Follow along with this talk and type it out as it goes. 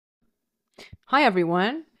Hi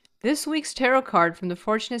everyone! This week's tarot card from the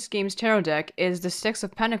Fortunate Games tarot deck is the Six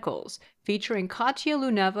of Pentacles, featuring Katya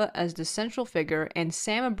Luneva as the central figure and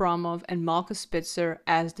Sam Abramov and Malka Spitzer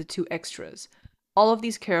as the two extras. All of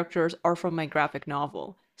these characters are from my graphic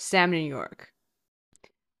novel, Sam New York.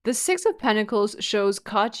 The Six of Pentacles shows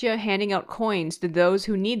Katya handing out coins to those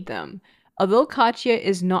who need them. Although Katya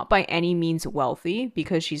is not by any means wealthy,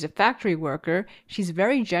 because she's a factory worker, she's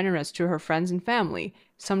very generous to her friends and family,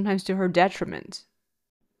 sometimes to her detriment.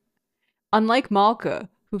 Unlike Malka,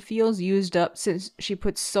 who feels used up since she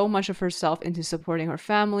puts so much of herself into supporting her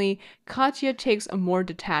family, Katya takes a more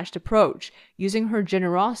detached approach, using her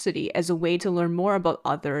generosity as a way to learn more about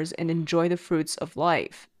others and enjoy the fruits of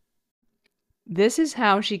life. This is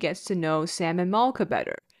how she gets to know Sam and Malka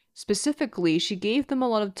better. Specifically, she gave them a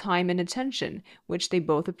lot of time and attention, which they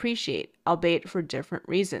both appreciate, albeit for different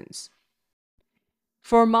reasons.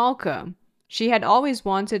 For Malka, she had always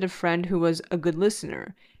wanted a friend who was a good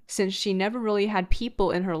listener, since she never really had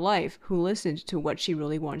people in her life who listened to what she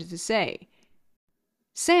really wanted to say.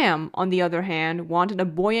 Sam, on the other hand, wanted a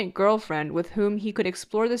buoyant girlfriend with whom he could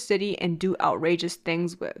explore the city and do outrageous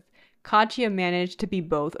things with. Katya managed to be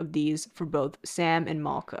both of these for both Sam and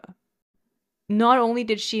Malka. Not only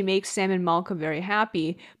did she make Sam and Malka very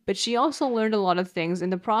happy, but she also learned a lot of things in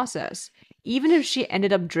the process. Even if she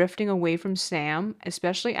ended up drifting away from Sam,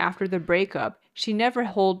 especially after the breakup, she never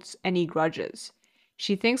holds any grudges.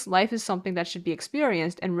 She thinks life is something that should be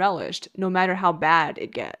experienced and relished, no matter how bad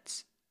it gets.